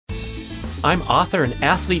I'm author and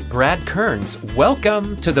athlete Brad Kearns.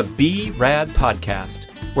 Welcome to the Be Rad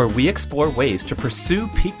podcast, where we explore ways to pursue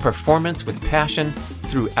peak performance with passion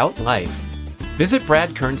throughout life. Visit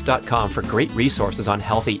bradkearns.com for great resources on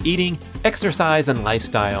healthy eating, exercise, and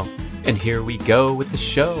lifestyle. And here we go with the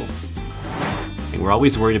show. And we're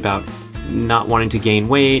always worried about not wanting to gain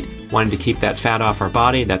weight, wanting to keep that fat off our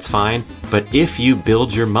body. That's fine. But if you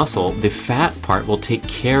build your muscle, the fat part will take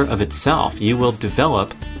care of itself. You will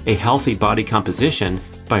develop a healthy body composition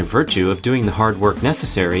by virtue of doing the hard work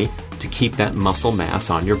necessary to keep that muscle mass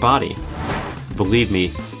on your body. Believe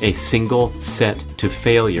me, a single set to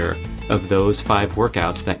failure of those 5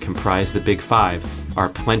 workouts that comprise the big 5 are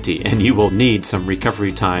plenty, and you will need some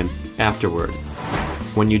recovery time afterward.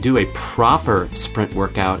 When you do a proper sprint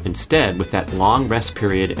workout instead, with that long rest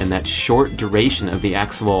period and that short duration of the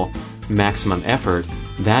actual maximum effort,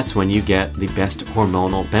 that's when you get the best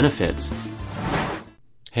hormonal benefits.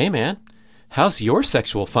 Hey man, how's your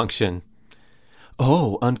sexual function?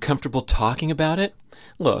 Oh, uncomfortable talking about it?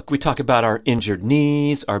 Look, we talk about our injured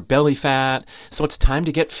knees, our belly fat, so it's time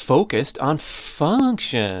to get focused on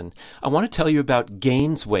function. I want to tell you about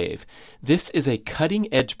GainsWave. This is a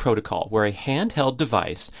cutting-edge protocol where a handheld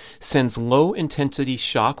device sends low-intensity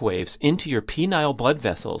shock waves into your penile blood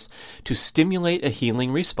vessels to stimulate a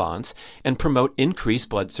healing response and promote increased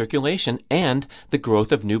blood circulation and the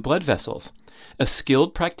growth of new blood vessels. A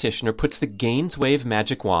skilled practitioner puts the GainsWave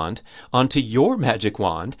magic wand onto your magic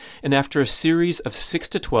wand, and after a series of 6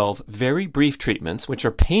 to 12 very brief treatments, which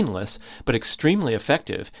are painless but extremely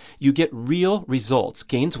effective, you get real results.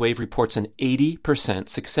 GainsWave reports an 80%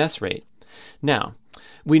 success rate. Now,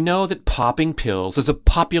 we know that popping pills is a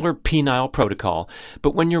popular penile protocol,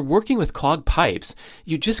 but when you're working with clogged pipes,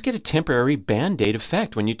 you just get a temporary Band-Aid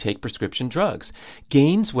effect when you take prescription drugs.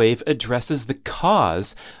 GainsWave addresses the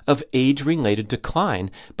cause of age-related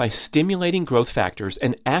decline by stimulating growth factors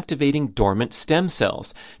and activating dormant stem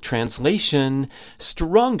cells. Translation: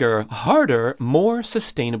 stronger, harder, more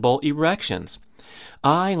sustainable erections.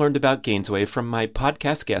 I learned about GainsWave from my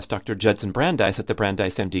podcast guest, Dr. Judson Brandeis at the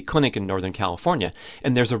Brandeis MD Clinic in Northern California,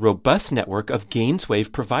 and there's a robust network of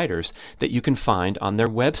GainsWave providers that you can find on their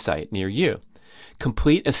website near you.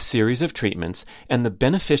 Complete a series of treatments, and the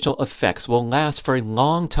beneficial effects will last for a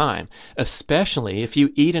long time, especially if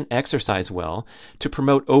you eat and exercise well to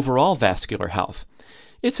promote overall vascular health.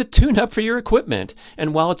 It's a tune-up for your equipment,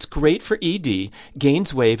 and while it's great for ED,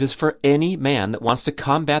 GainsWave is for any man that wants to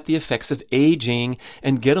combat the effects of aging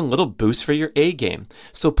and get a little boost for your A-game.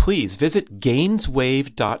 So please visit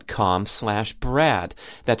gainswave.com/Brad.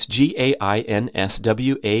 That's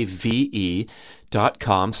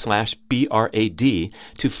GAINSWAVE.com/BRAD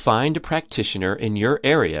to find a practitioner in your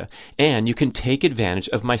area, and you can take advantage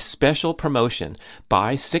of my special promotion.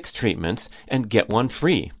 Buy 6 treatments and get 1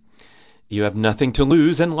 free. You have nothing to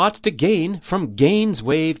lose and lots to gain from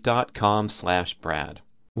gainswave.com/Brad.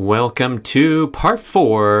 Welcome to part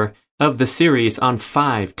 4 of the series on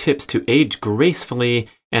 5 tips to age gracefully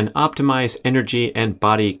and optimize energy and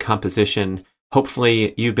body composition.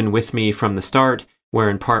 Hopefully you've been with me from the start, where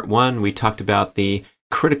in part 1 we talked about the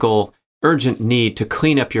critical, urgent need to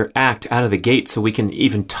clean up your act out of the gate so we can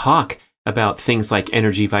even talk about things like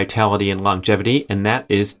energy, vitality, and longevity, and that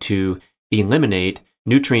is to eliminate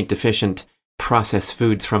nutrient-deficient processed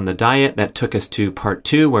foods from the diet. That took us to part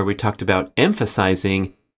 2, where we talked about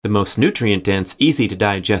emphasizing the most nutrient-dense,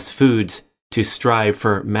 easy-to-digest foods to strive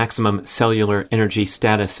for maximum cellular energy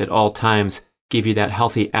status at all times, give you that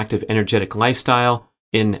healthy, active, energetic lifestyle.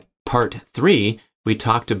 In part 3, we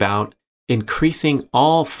talked about increasing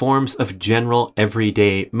all forms of general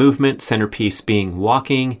everyday movement, centerpiece being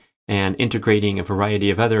walking, and integrating a variety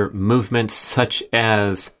of other movements such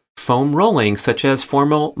as foam rolling, such as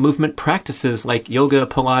formal movement practices like yoga,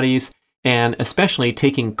 Pilates, and especially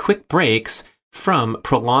taking quick breaks from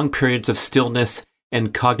prolonged periods of stillness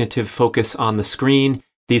and cognitive focus on the screen.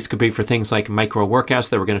 These could be for things like micro workouts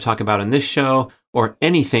that we're going to talk about in this show, or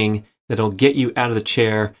anything that'll get you out of the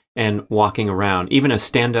chair and walking around. Even a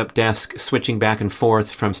stand-up desk, switching back and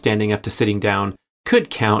forth from standing up to sitting down,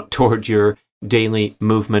 could count toward your daily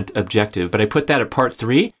movement objective. But I put that at part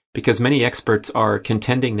 3 because many experts are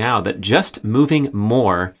contending now that just moving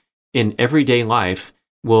more in everyday life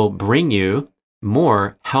will bring you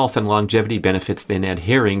more health and longevity benefits than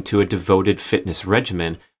adhering to a devoted fitness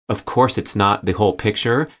regimen. Of course, it's not the whole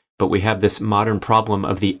picture, but we have this modern problem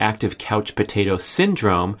of the active couch potato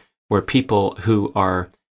syndrome, where people who are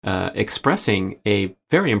expressing a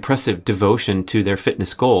very impressive devotion to their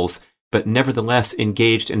fitness goals, but nevertheless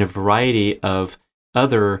engaged in a variety of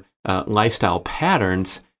other lifestyle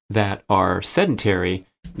patterns that are sedentary,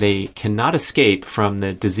 they cannot escape from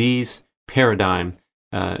the disease, paradigm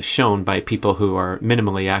shown by people who are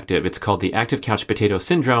minimally active. It's called the active couch potato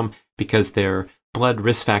syndrome because their blood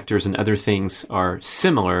risk factors and other things are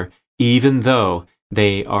similar, even though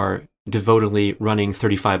they are devotedly running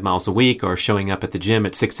 35 miles a week or showing up at the gym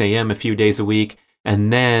at 6 a.m. a few days a week,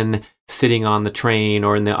 and then sitting on the train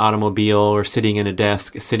or in the automobile or sitting in a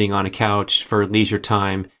desk, sitting on a couch for leisure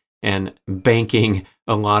time and banking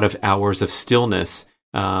a lot of hours of stillness.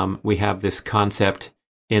 We have this concept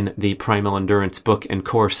in the Primal Endurance book and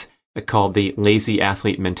course called the lazy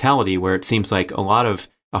athlete mentality, where it seems like a lot of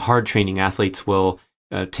hard training athletes will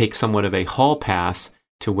take somewhat of a hall pass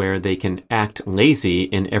to where they can act lazy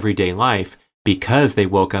in everyday life because they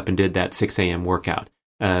woke up and did that 6 a.m. workout.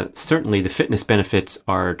 Certainly the fitness benefits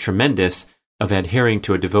are tremendous of adhering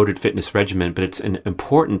to a devoted fitness regimen, but it's an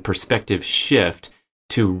important perspective shift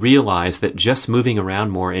to realize that just moving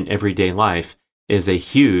around more in everyday life is a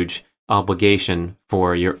huge obligation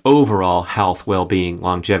for your overall health, well-being,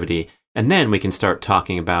 longevity. And then we can start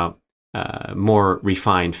talking about more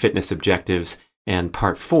refined fitness objectives. And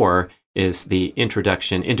part 4 is the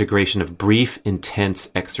integration of brief,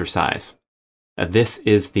 intense exercise. This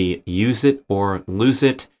is the use it or lose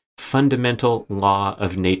it fundamental law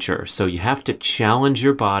of nature. So you have to challenge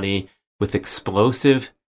your body with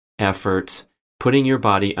explosive efforts, putting your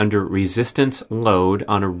body under resistance load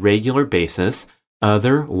on a regular basis.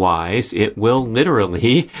 Otherwise, it will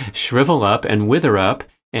literally shrivel up and wither up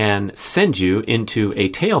and send you into a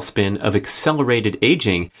tailspin of accelerated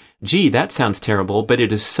aging. Gee, that sounds terrible, but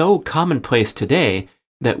it is so commonplace today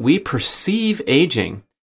that we perceive aging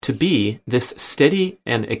to be this steady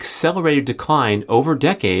and accelerated decline over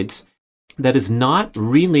decades that is not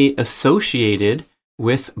really associated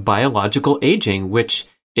with biological aging, which,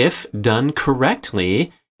 if done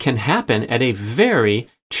correctly, can happen at a very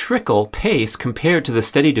trickle pace compared to the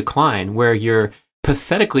steady decline where you're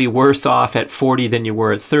pathetically worse off at 40 than you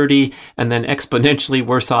were at 30, and then exponentially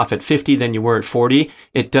worse off at 50 than you were at 40.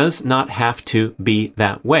 It does not have to be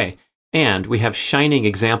that way. And we have shining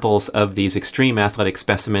examples of these extreme athletic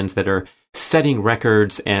specimens that are setting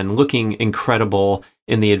records and looking incredible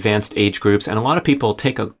in the advanced age groups. And a lot of people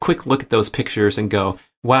take a quick look at those pictures and go,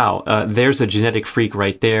 wow, there's a genetic freak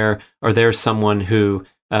right there, or there's someone who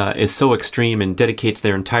is so extreme and dedicates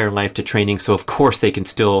their entire life to training, so of course they can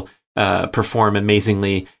still perform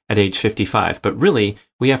amazingly at age 55. But really,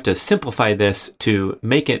 we have to simplify this to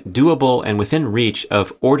make it doable and within reach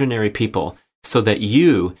of ordinary people so that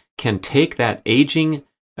you can take that aging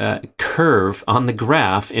curve on the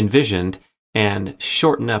graph envisioned and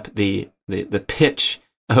shorten up the pitch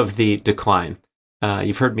of the decline.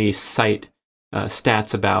 You've heard me cite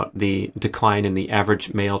stats about the decline in the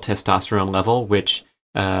average male testosterone level, which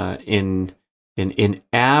in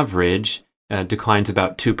average declines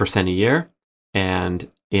about 2% a year, and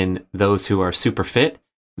in those who are super fit,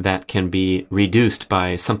 that can be reduced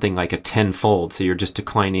by something like a tenfold. So you're just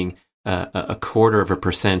declining a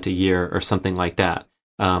 1/4% a year or something like that.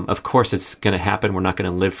 Of course, it's going to happen. We're not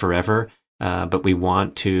going to live forever, but we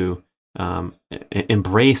want to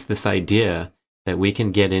embrace this idea that we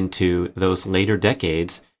can get into those later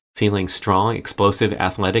decades feeling strong, explosive,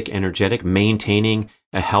 athletic, energetic, maintaining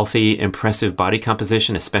a healthy, impressive body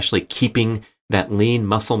composition, especially keeping that lean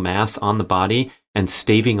muscle mass on the body and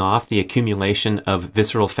staving off the accumulation of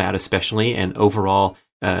visceral fat especially, and overall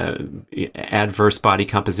adverse body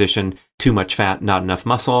composition, too much fat, not enough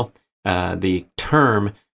muscle. The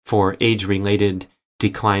term for age-related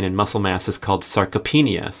decline in muscle mass is called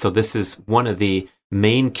sarcopenia. So this is one of the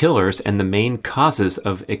main killers and the main causes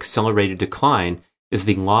of accelerated decline is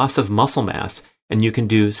the loss of muscle mass. And you can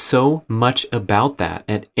do so much about that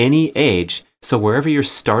at any age. So wherever you're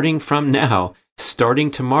starting from now,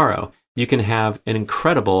 starting tomorrow, you can have an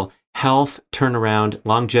incredible health turnaround,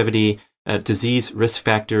 longevity, disease risk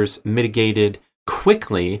factors mitigated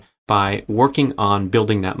quickly by working on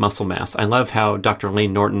building that muscle mass. I love how Dr.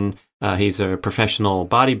 Lane Norton, he's a professional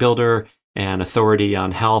bodybuilder and authority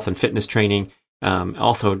on health and fitness training.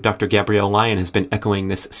 Also, Dr. Gabrielle Lyon has been echoing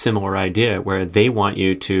this similar idea where they want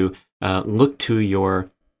you to look to your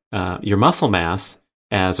muscle mass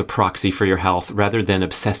as a proxy for your health rather than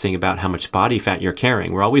obsessing about how much body fat you're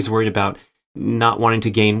carrying. We're always worried about not wanting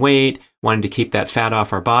to gain weight, wanting to keep that fat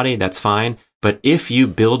off our body. That's fine. But if you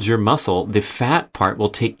build your muscle, the fat part will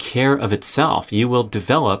take care of itself. You will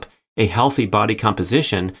develop a healthy body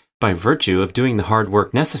composition by virtue of doing the hard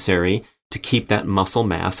work necessary to keep that muscle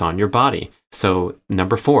mass on your body. So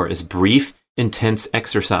number 4 is brief, intense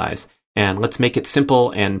exercise. And let's make it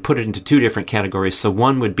simple and put it into 2 different categories. So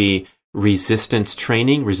one would be resistance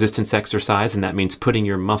training, resistance exercise, and that means putting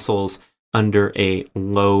your muscles under a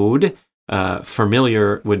load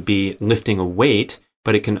familiar would be lifting a weight,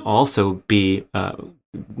 but it can also be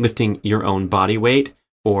lifting your own body weight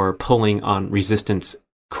or pulling on resistance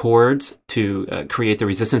cords to create the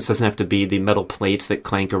resistance. Doesn't have to be the metal plates that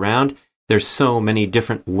clank around. There's so many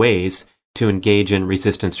different ways to engage in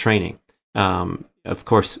resistance training. Of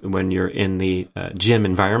course, when you're in the gym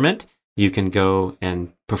environment, you can go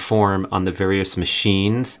and perform on the various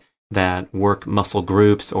machines that work muscle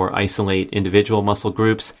groups or isolate individual muscle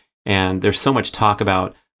groups. And there's so much talk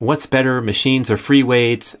about what's better, machines or free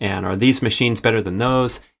weights, and are these machines better than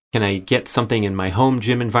those? Can I get something in my home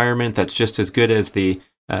gym environment that's just as good as the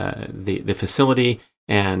facility?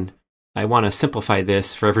 And I want to simplify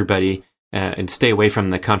this for everybody and stay away from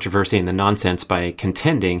the controversy and the nonsense by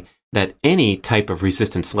contending that any type of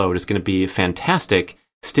resistance load is going to be a fantastic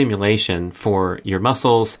stimulation for your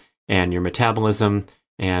muscles and your metabolism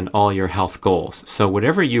and all your health goals. So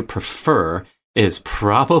whatever you prefer is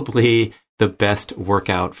probably the best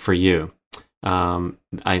workout for you.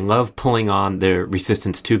 I love pulling on the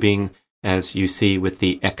resistance tubing, as you see with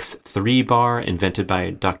the X3 bar invented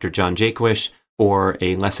by Dr. John Jaquish, or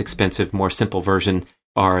a less expensive, more simple version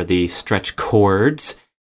are the stretch cords,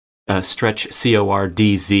 stretch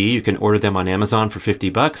CORDZ. You can order them on Amazon for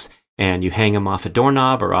 $50, and you hang them off a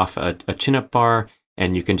doorknob or off a chin-up bar,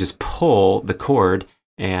 and you can just pull the cord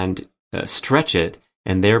and stretch it,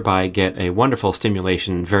 and thereby get a wonderful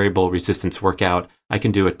stimulation, variable resistance workout. I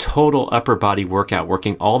can do a total upper body workout,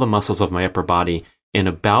 working all the muscles of my upper body in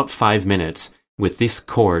about 5 minutes with these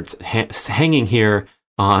cords hanging here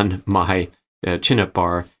on my chin-up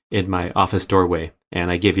bar in my office doorway. And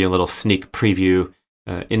I give you a little sneak preview,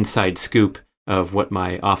 inside scoop of what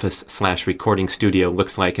my office/recording studio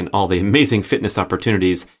looks like and all the amazing fitness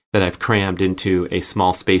opportunities that I've crammed into a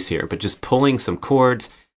small space here. But just pulling some cords,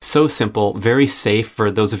 so simple, very safe for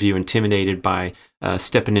those of you intimidated by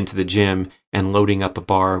stepping into the gym and loading up a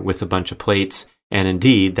bar with a bunch of plates. And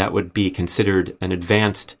indeed, that would be considered an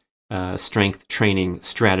advanced strength training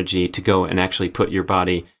strategy to go and actually put your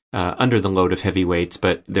body under the load of heavy weights.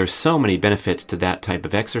 But there's so many benefits to that type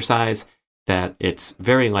of exercise that it's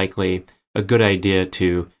very likely a good idea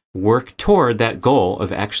to work toward that goal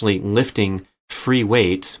of actually lifting free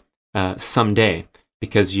weights someday,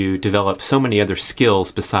 because you develop so many other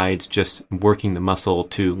skills besides just working the muscle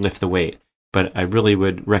to lift the weight. But I really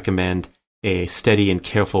would recommend a steady and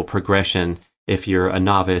careful progression if you're a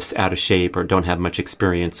novice, out of shape, or don't have much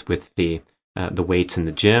experience with the weights in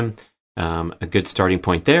the gym. A good starting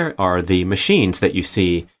point there are the machines that you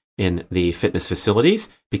see in the fitness facilities,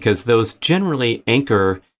 because those generally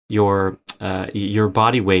anchor your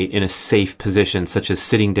body weight in a safe position, such as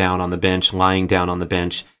sitting down on the bench, lying down on the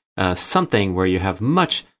bench, something where you have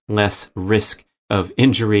much less risk of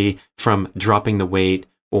injury from dropping the weight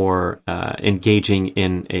or engaging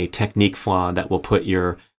in a technique flaw that will put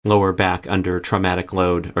your lower back under traumatic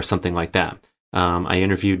load or something like that. I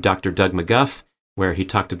interviewed Dr. Doug McGuff, where he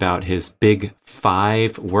talked about his Big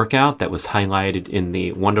 5 workout that was highlighted in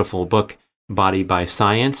the wonderful book Body by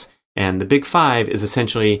Science. And the Big 5 is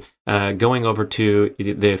essentially going over to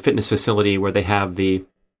the fitness facility where they have the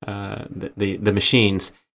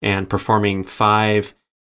machines and performing 5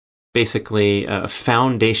 basically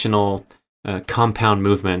foundational compound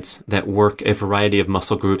movements that work a variety of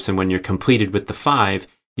muscle groups. And when you're completed with the 5,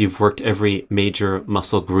 you've worked every major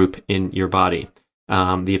muscle group in your body.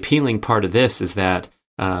 The appealing part of this is that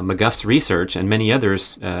McGuff's research and many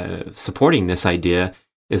others supporting this idea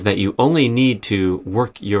is that you only need to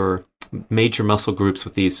work your major muscle groups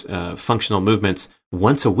with these functional movements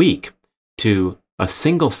once a week to a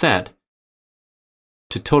single set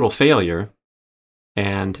to total failure.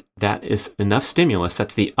 And that is enough stimulus.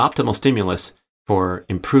 That's the optimal stimulus for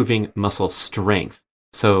improving muscle strength.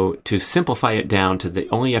 So to simplify it down to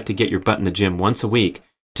only you have to get your butt in the gym once a week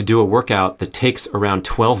to do a workout that takes around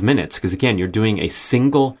 12 minutes. Because again, you're doing a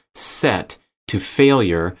single set to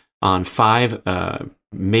failure on 5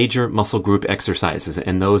 major muscle group exercises.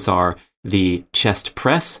 And those are the chest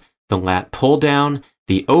press, the lat pull down,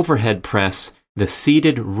 the overhead press, the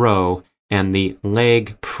seated row, and the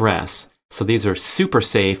leg press. So these are super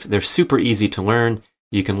safe. They're super easy to learn.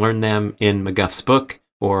 You can learn them in McGuff's book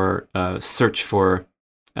or search for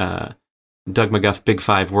Doug McGuff Big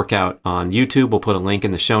 5 workout on YouTube. We'll put a link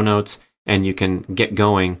in the show notes, and you can get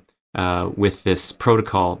going with this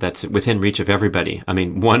protocol that's within reach of everybody. I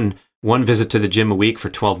mean, one visit to the gym a week for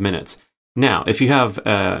 12 minutes. Now, if you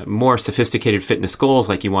have more sophisticated fitness goals,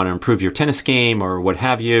 like you want to improve your tennis game or what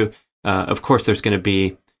have you, of course, there's going to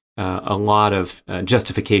be a lot of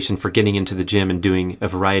justification for getting into the gym and doing a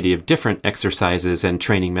variety of different exercises and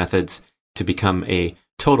training methods to become a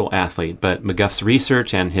total athlete, but McGuff's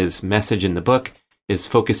research and his message in the book is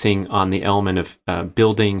focusing on the element of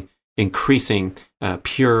building, increasing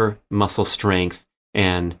pure muscle strength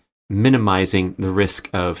and minimizing the risk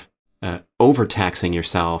of overtaxing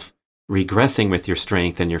yourself, regressing with your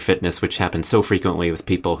strength and your fitness, which happens so frequently with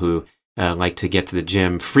people who like to get to the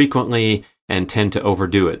gym frequently and tend to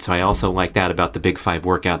overdo it. So I also like that about the Big 5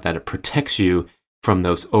 workout, that it protects you from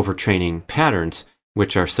those overtraining patterns,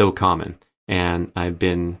 which are so common. And I've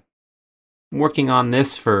been working on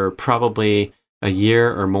this for probably a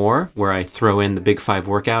year or more, where I throw in the Big 5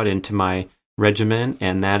 workout into my regimen,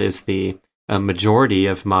 and that is the majority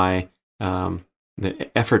of my the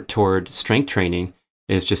effort toward strength training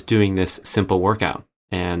is just doing this simple workout.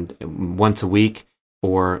 And once a week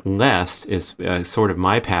or less is sort of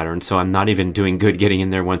my pattern. So I'm not even doing good getting in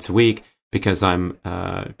there once a week, because I'm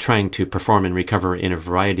trying to perform and recover in a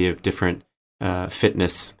variety of different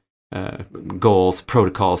fitness goals,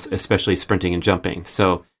 protocols, especially sprinting and jumping.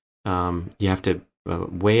 So you have to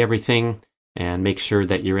weigh everything and make sure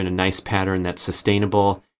that you're in a nice pattern that's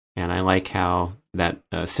sustainable. And I like how that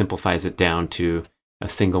simplifies it down to a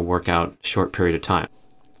single workout, short period of time.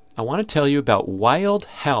 I want to tell you about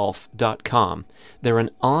wildhealth.com. They're an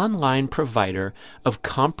online provider of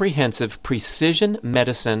comprehensive precision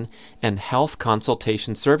medicine and health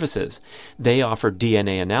consultation services. They offer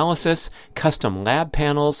DNA analysis, custom lab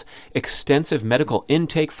panels, extensive medical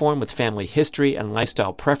intake form with family history and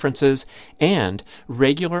lifestyle preferences, and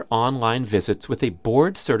regular online visits with a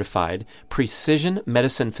board-certified precision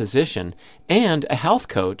medicine physician and a health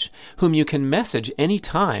coach whom you can message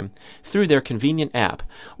anytime through their convenient app.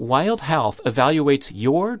 Wild Health evaluates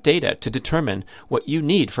your data to determine what you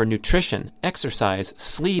need for nutrition, exercise,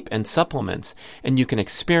 sleep, and supplements, and you can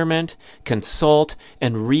experiment, consult,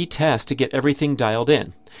 and retest to get everything dialed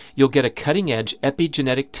in. You'll get a cutting-edge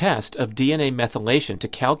epigenetic test of DNA methylation to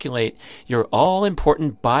calculate your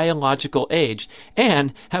all-important biological age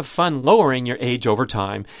and have fun lowering your age over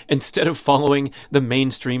time instead of following the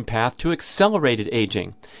mainstream path to accelerated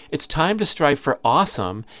aging. It's time to strive for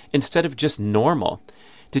awesome instead of just normal.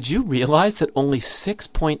 Did you realize that only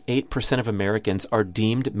 6.8% of Americans are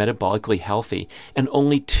deemed metabolically healthy and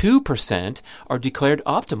only 2% are declared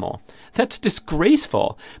optimal? That's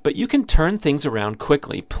disgraceful, but you can turn things around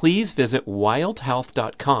quickly. Please visit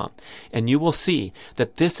wildhealth.com and you will see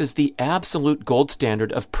that this is the absolute gold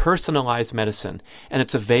standard of personalized medicine, and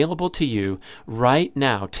it's available to you right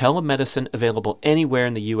now. Telemedicine available anywhere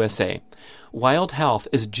in the USA. Wild Health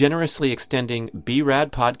is generously extending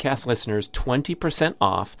B-Rad podcast listeners 20%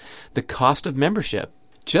 off the cost of membership.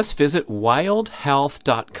 Just visit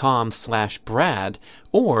wildhealth.com/Brad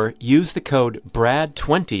or use the code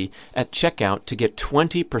BRAD20 at checkout to get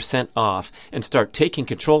 20% off and start taking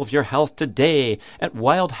control of your health today at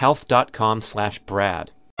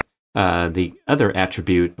wildhealth.com/Brad. The other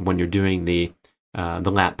attribute when you're doing the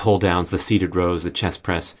lat pull downs, the seated rows, the chest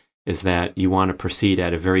press, is that you want to proceed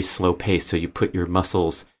at a very slow pace, so you put your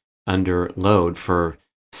muscles under load for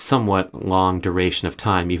somewhat long duration of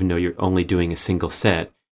time. Even though you're only doing a single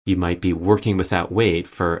set, you might be working without weight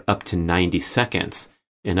for up to 90 seconds.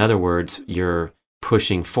 In other words, you're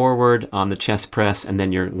pushing forward on the chest press, and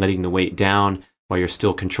then you're letting the weight down while you're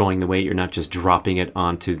still controlling the weight. You're not just dropping it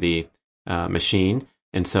onto the machine.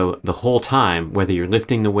 And so the whole time, whether you're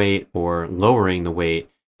lifting the weight or lowering the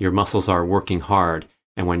weight, your muscles are working hard.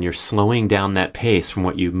 And when you're slowing down that pace from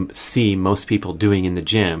what you see most people doing in the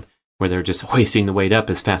gym, where they're just hoisting the weight up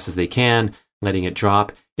as fast as they can, letting it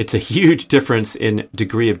drop, it's a huge difference in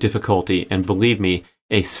degree of difficulty. And believe me,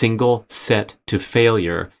 a single set to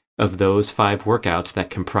failure of those 5 workouts that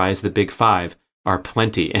comprise the Big 5 are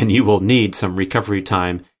plenty, and you will need some recovery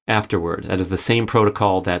time afterward. That is the same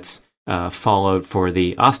protocol that's followed for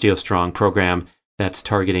the OsteoStrong program that's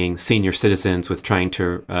targeting senior citizens with trying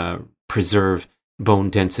to preserve bone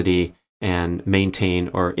density and maintain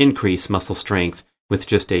or increase muscle strength with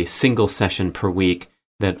just a single session per week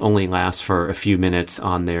that only lasts for a few minutes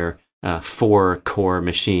on their 4 core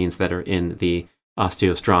machines that are in the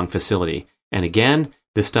OsteoStrong facility. And again,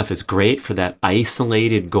 this stuff is great for that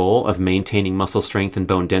isolated goal of maintaining muscle strength and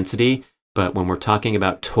bone density. But when we're talking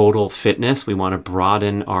about total fitness, we want to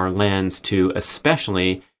broaden our lens to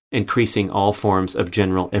especially increasing all forms of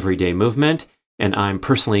general everyday movement. And I'm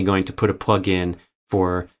personally going to put a plug in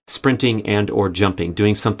for sprinting and or jumping,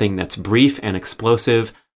 doing something that's brief and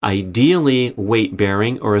explosive, ideally weight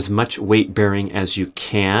bearing or as much weight bearing as you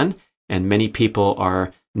can. And many people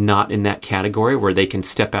are not in that category where they can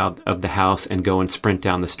step out of the house and go and sprint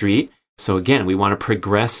down the street. So again, we want to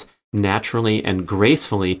progress naturally and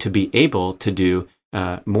gracefully to be able to do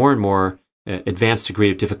more and more advanced degree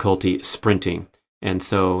of difficulty sprinting. And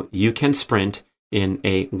so you can sprint in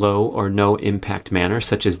a low or no impact manner,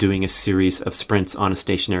 such as doing a series of sprints on a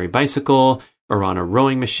stationary bicycle or on a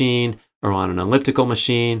rowing machine or on an elliptical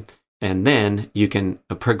machine. And then you can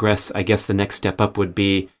progress. I guess the next step up would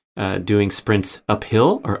be doing sprints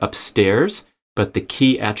uphill or upstairs. But the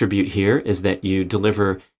key attribute here is that you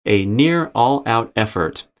deliver a near all-out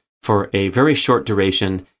effort for a very short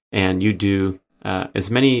duration, and you do as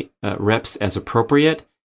many reps as appropriate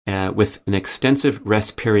with an extensive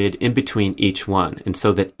rest period in between each one. And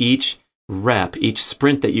so that each rep, each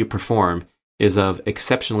sprint that you perform is of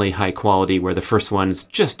exceptionally high quality, where the first one is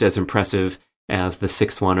just as impressive as the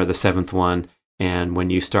sixth one or the seventh one. And when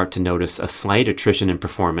you start to notice a slight attrition in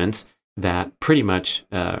performance, that pretty much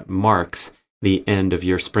marks the end of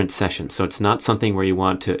your sprint session. So it's not something where you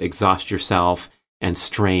want to exhaust yourself and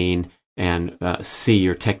strain and see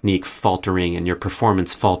your technique faltering and your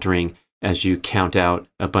performance faltering as you count out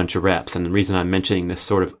a bunch of reps. And the reason I'm mentioning this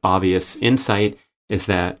sort of obvious insight is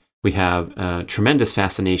that we have tremendous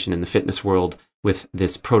fascination in the fitness world with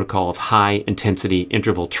this protocol of high intensity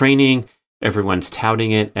interval training. Everyone's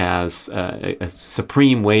touting it as a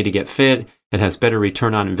supreme way to get fit. It has better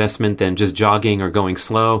return on investment than just jogging or going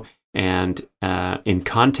slow. And in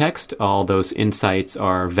context, all those insights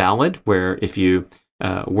are valid, where if you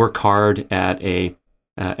work hard at an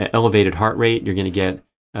elevated heart rate, you're going to get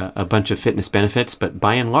a bunch of fitness benefits. But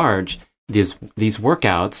by and large, these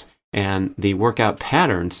workouts and the workout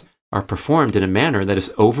patterns are performed in a manner that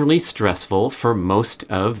is overly stressful for most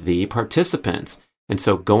of the participants. And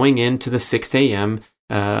so going into the 6 a.m.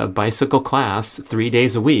 Bicycle class 3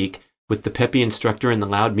 days a week with the peppy instructor and the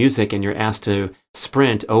loud music, and you're asked to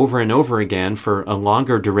sprint over and over again for a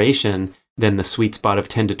longer duration than the sweet spot of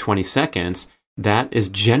 10 to 20 seconds, that is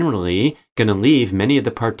generally going to leave many of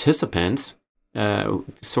the participants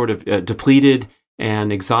sort of depleted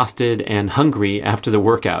and exhausted and hungry after the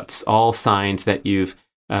workouts, all signs that you've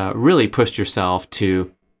really pushed yourself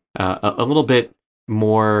to a little bit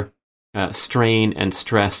more strain and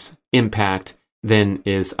stress impact than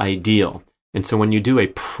is ideal. And so when you do a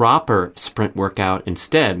proper sprint workout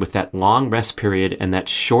instead, with that long rest period and that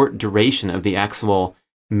short duration of the actual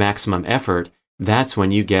maximum effort, that's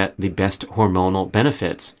when you get the best hormonal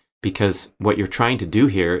benefits, because what you're trying to do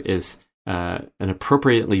here is an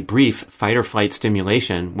appropriately brief fight or flight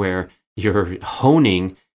stimulation where you're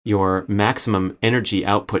honing your maximum energy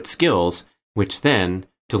output skills, which then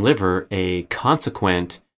deliver a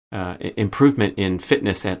consequent improvement in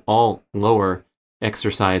fitness at all lower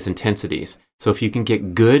exercise intensities. So if you can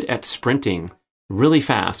get good at sprinting really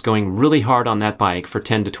fast, going really hard on that bike for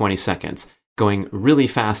 10 to 20 seconds, going really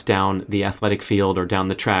fast down the athletic field or down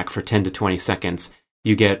the track for 10 to 20 seconds,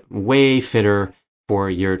 you get way fitter for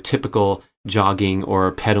your typical jogging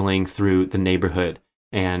or pedaling through the neighborhood.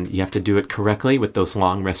 And you have to do it correctly with those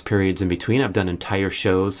long rest periods in between. I've done entire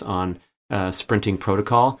shows on sprinting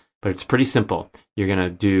protocol, but it's pretty simple. You're going to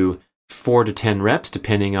do 4 to 10 reps,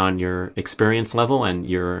 depending on your experience level and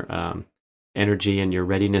your energy and your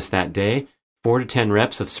readiness that day. 4 to 10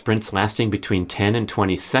 reps of sprints lasting between 10 and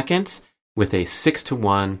 20 seconds with a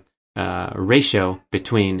 6-to-1 ratio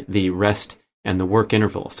between the rest and the work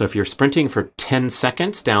interval. So if you're sprinting for 10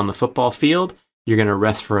 seconds down the football field, you're going to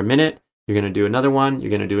rest for a minute. You're going to do another one.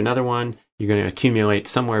 You're going to do another one. You're going to accumulate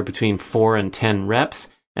somewhere between 4 and 10 reps,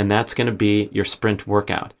 and that's going to be your sprint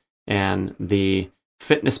workout. And the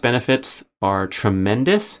fitness benefits are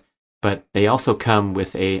tremendous, but they also come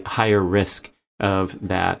with a higher risk of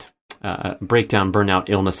that breakdown, burnout,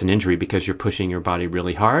 illness, and injury, because you're pushing your body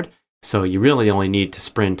really hard. So you really only need to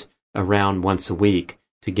sprint around once a week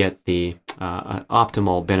to get the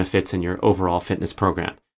optimal benefits in your overall fitness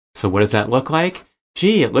program. So what does that look like?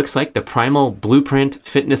 Gee, it looks like the primal blueprint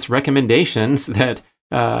fitness recommendations that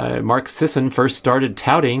Mark Sisson first started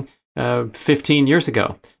touting 15 years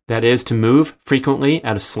ago. That is, to move frequently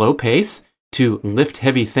at a slow pace, to lift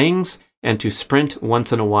heavy things, and to sprint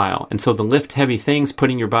once in a while. And so the lift heavy things,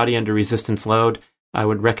 putting your body under resistance load, I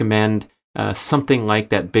would recommend something like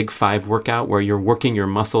that Big 5 workout where you're working your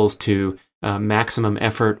muscles to maximum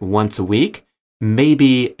effort once a week.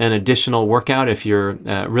 Maybe an additional workout if you're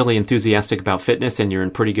really enthusiastic about fitness and you're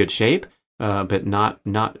in pretty good shape, but not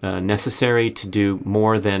necessary to do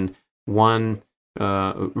more than one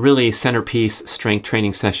really centerpiece strength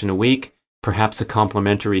training session a week, perhaps a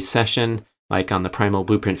complementary session. Like on the Primal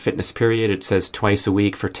Blueprint Fitness Period, it says twice a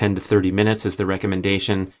week for 10 to 30 minutes is the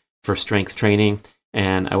recommendation for strength training.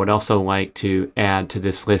 And I would also like to add to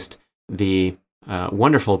this list the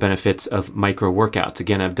wonderful benefits of micro workouts.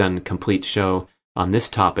 Again, I've done a complete show on this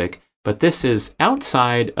topic, but this is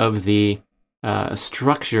outside of the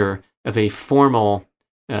structure of a formal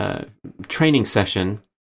training session,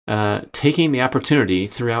 taking the opportunity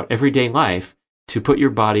throughout everyday life to put your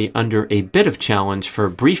body under a bit of challenge for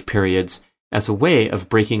brief periods as a way of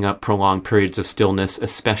breaking up prolonged periods of stillness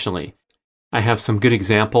especially. I have some good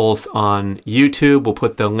examples on YouTube. We'll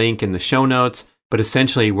put the link in the show notes. But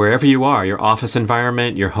essentially, wherever you are, your office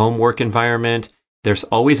environment, your home work environment, there's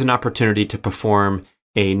always an opportunity to perform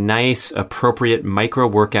a nice, appropriate micro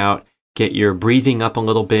workout, get your breathing up a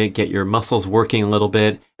little bit, get your muscles working a little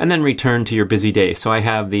bit, and then return to your busy day. So I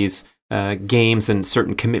have these games and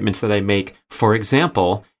certain commitments that I make. For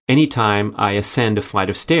example, anytime I ascend a flight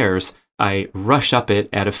of stairs, I rush up it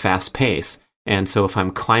at a fast pace. And so if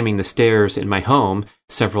I'm climbing the stairs in my home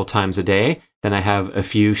several times a day, then I have a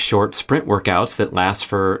few short sprint workouts that last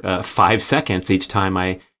for 5 seconds each time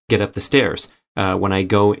I get up the stairs. When I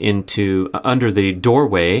go into under the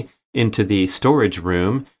doorway into the storage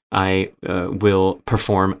room, I will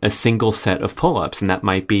perform a single set of pull-ups, and that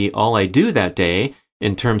might be all I do that day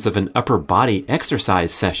in terms of an upper body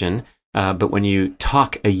exercise session. But when you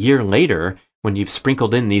talk a year later, when you've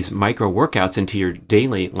sprinkled in these micro workouts into your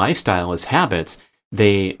daily lifestyle as habits,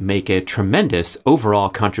 they make a tremendous overall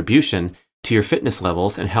contribution to your fitness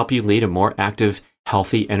levels and help you lead a more active,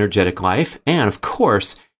 healthy, energetic life. And of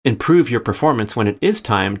course, improve your performance when it is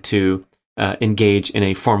time to engage in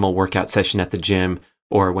a formal workout session at the gym,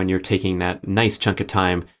 or when you're taking that nice chunk of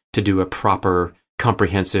time to do a proper,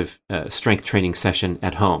 comprehensive strength training session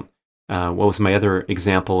at home. What was my other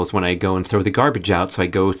example is when I go and throw the garbage out. So I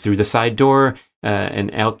go through the side door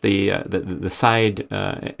and out the side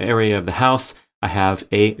area of the house. I have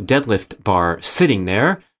a deadlift bar sitting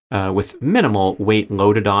there with minimal weight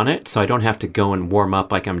loaded on it, so I don't have to go and warm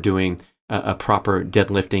up like I'm doing a proper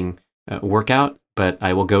deadlifting workout, but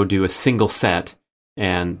I will go do a single set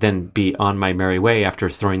and then be on my merry way after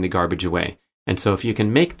throwing the garbage away. And so if you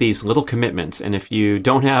can make these little commitments, and if you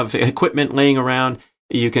don't have equipment laying around,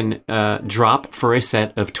 you can drop for a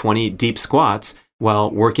set of 20 deep squats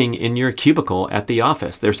while working in your cubicle at the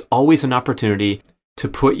office. There's always an opportunity to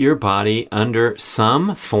put your body under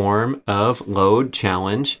some form of load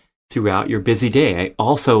challenge throughout your busy day. I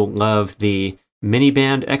also love the mini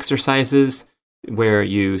band exercises where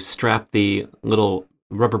you strap the little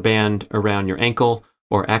rubber band around your ankle,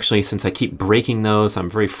 or actually, since I keep breaking those, I'm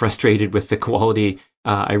very frustrated with the quality.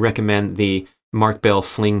 I recommend the Mark Bell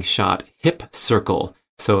Slingshot Hip Circle.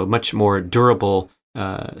 So a much more durable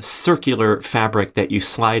circular fabric that you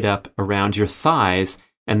slide up around your thighs,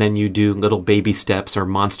 and then you do little baby steps or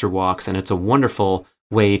monster walks, and it's a wonderful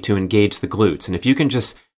way to engage the glutes. And if you can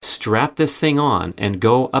just strap this thing on and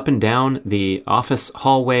go up and down the office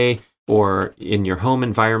hallway or in your home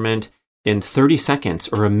environment in 30 seconds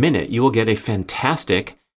or a minute, you will get a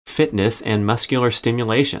fantastic fitness and muscular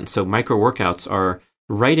stimulation. So micro workouts are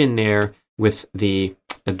right in there with the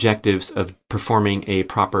objectives of performing a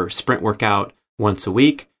proper sprint workout once a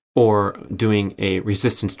week or doing a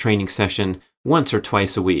resistance training session once or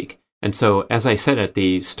twice a week. And so, as I said at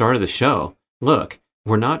the start of the show, look,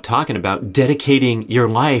 we're not talking about dedicating your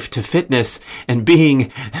life to fitness and being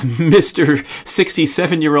Mr.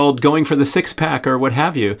 67-year-old going for the six-pack or what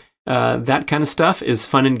have you. That kind of stuff is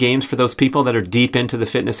fun and games for those people that are deep into the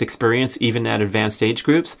fitness experience, even at advanced age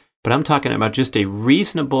groups. But I'm talking about just a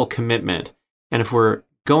reasonable commitment. And if we're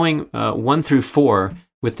going 1 through 4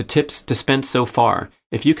 with the tips dispensed so far,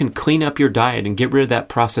 if you can clean up your diet and get rid of that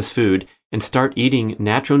processed food and start eating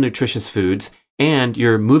natural, nutritious foods, and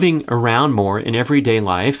you're moving around more in everyday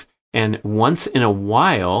life, and once in a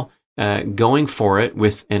while going for it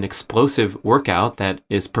with an explosive workout that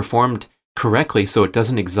is performed correctly so it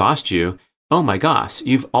doesn't exhaust you, oh my gosh,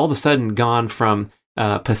 you've all of a sudden gone from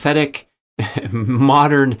pathetic,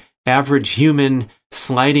 modern, average human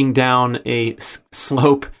sliding down a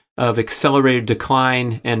slope of accelerated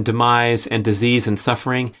decline and demise and disease and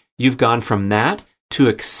suffering. You've gone from that to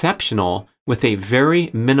exceptional with a very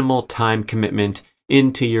minimal time commitment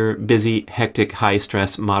into your busy, hectic,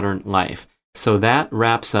 high-stress modern life. So that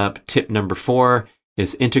wraps up tip number 4,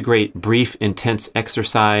 is integrate brief, intense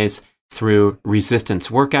exercise through resistance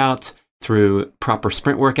workouts, through proper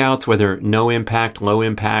sprint workouts, whether no impact, low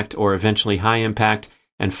impact, or eventually high impact,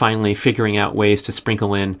 and finally figuring out ways to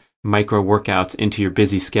sprinkle in micro workouts into your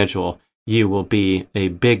busy schedule. You will be a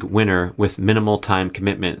big winner with minimal time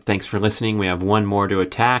commitment. Thanks for listening. We have one more to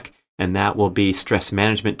attack, and that will be stress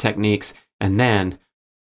management techniques. And then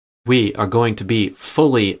we are going to be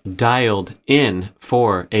fully dialed in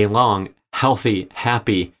for a long, healthy,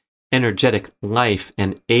 happy, energetic life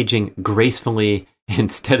and aging gracefully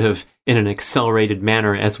instead of in an accelerated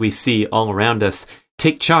manner as we see all around us.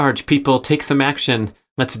 Take charge, people. Take some action.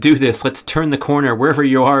 Let's do this. Let's turn the corner wherever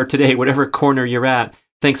you are today, whatever corner you're at.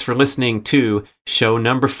 Thanks for listening to show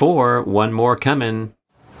number 4. One more coming.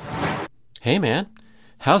 Hey man,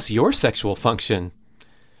 how's your sexual function?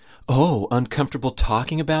 Oh, uncomfortable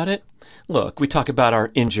talking about it? Look, we talk about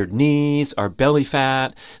our injured knees, our belly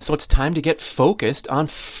fat, so it's time to get focused on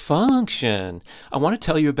function. I want to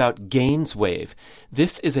tell you about GainsWave.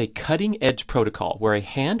 This is a cutting-edge protocol where a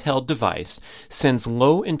handheld device sends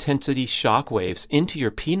low-intensity shock waves into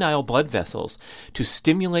your penile blood vessels to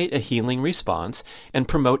stimulate a healing response and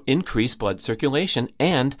promote increased blood circulation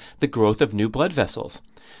and the growth of new blood vessels.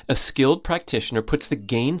 A skilled practitioner puts the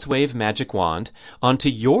GainsWave magic wand onto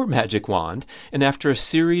your magic wand, and after a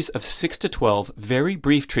series of 6 to 12 very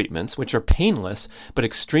brief treatments, which are painless but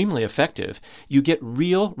extremely effective, you get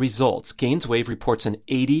real results. GainsWave reports an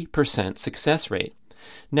 80% success rate.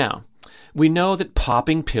 Now, we know that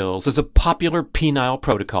popping pills is a popular penile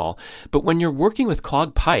protocol, but when you're working with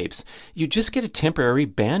clogged pipes, you just get a temporary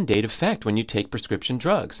Band-Aid effect when you take prescription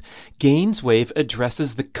drugs. GainsWave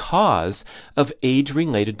addresses the cause of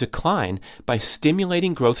age-related decline by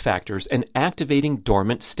stimulating growth factors and activating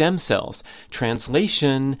dormant stem cells.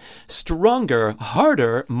 Translation: stronger,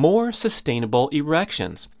 harder, more sustainable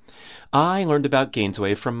erections. I learned about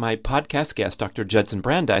GainsWave from my podcast guest, Dr. Judson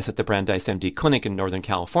Brandeis at the Brandeis MD Clinic in Northern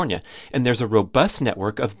California, and there's a robust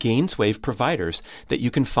network of GainsWave providers that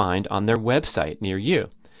you can find on their website near you.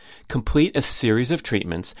 Complete a series of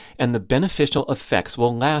treatments, and the beneficial effects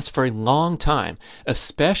will last for a long time,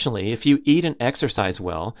 especially if you eat and exercise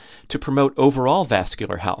well to promote overall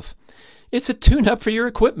vascular health. It's a tune-up for your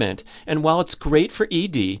equipment, and while it's great for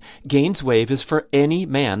ED, GainsWave is for any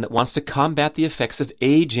man that wants to combat the effects of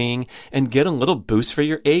aging and get a little boost for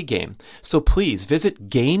your A-game. So please visit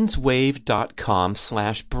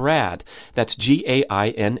gainswave.com/Brad. That's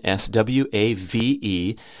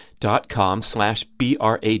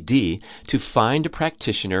GAINSWAVE.com/BRAD to find a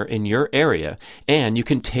practitioner in your area, and you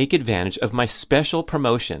can take advantage of my special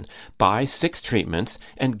promotion. Buy 6 treatments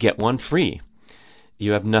and get one free.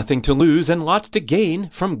 You have nothing to lose and lots to gain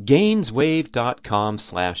from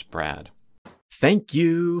gainswave.com/Brad. Thank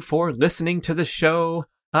you for listening to the show.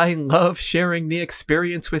 I love sharing the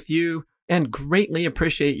experience with you and greatly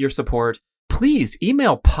appreciate your support. Please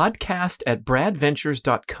email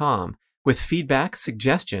podcast@bradventures.com with feedback,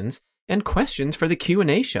 suggestions, and questions for the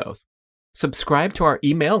Q&A shows. Subscribe to our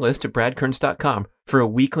email list at bradkearns.com for a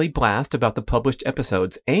weekly blast about the published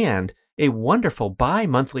episodes and a wonderful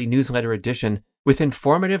bi-monthly newsletter edition with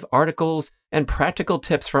informative articles and practical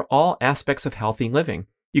tips for all aspects of healthy living.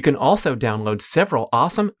 You can also download several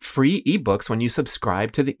awesome free ebooks when you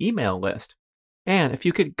subscribe to the email list. And if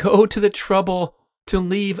you could go to the trouble to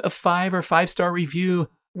leave a 5 or 5-star review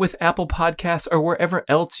with Apple Podcasts or wherever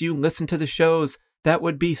else you listen to the shows, that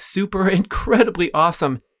would be super incredibly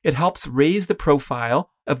awesome. It helps raise the profile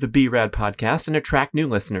of the B-Rad podcast and attract new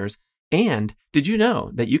listeners. And did you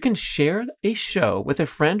know that you can share a show with a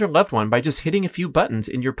friend or loved one by just hitting a few buttons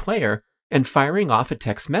in your player and firing off a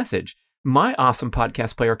text message? My awesome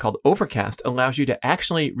podcast player called Overcast allows you to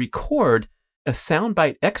actually record a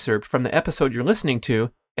soundbite excerpt from the episode you're listening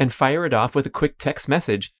to and fire it off with a quick text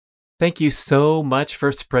message. Thank you so much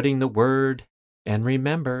for spreading the word. And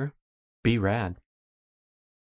remember, be rad.